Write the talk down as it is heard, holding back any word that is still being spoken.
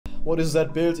What is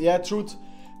that build? Yeah, truth.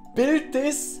 Build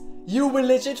this, you will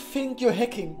legit think you're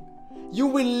hacking. You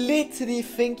will literally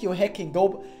think you're hacking.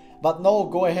 But no,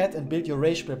 go ahead and build your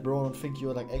rage build, bro, and think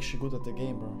you're like actually good at the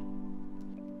game,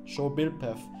 bro. Show build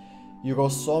path. You go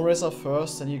Stormrazor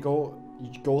first, then you go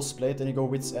Ghost Blade, then you go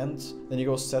Wit's End, then you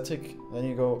go Static, then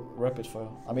you go Rapid Fire.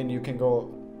 I mean, you can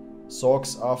go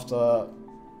Zorks after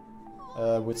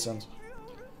Wit's End.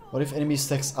 What if enemy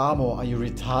stacks armor? Are you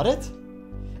retarded?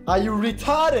 Are you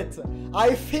retarded?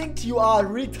 I think you are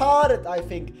retarded, I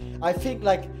think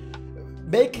like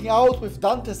making out with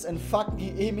Dantes and fucking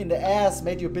him in the ass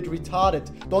made you a bit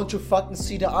retarded. Don't you fucking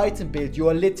see the item build? You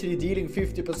are literally dealing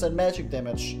 50% magic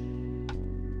damage.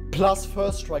 Plus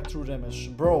first strike true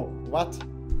damage. Bro, what?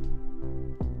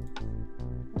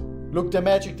 Look the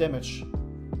magic damage.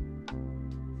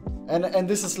 And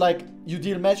this is like, you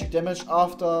deal magic damage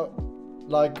after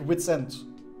like Wit's End.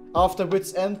 After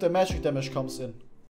Wit's End, the magic damage comes in.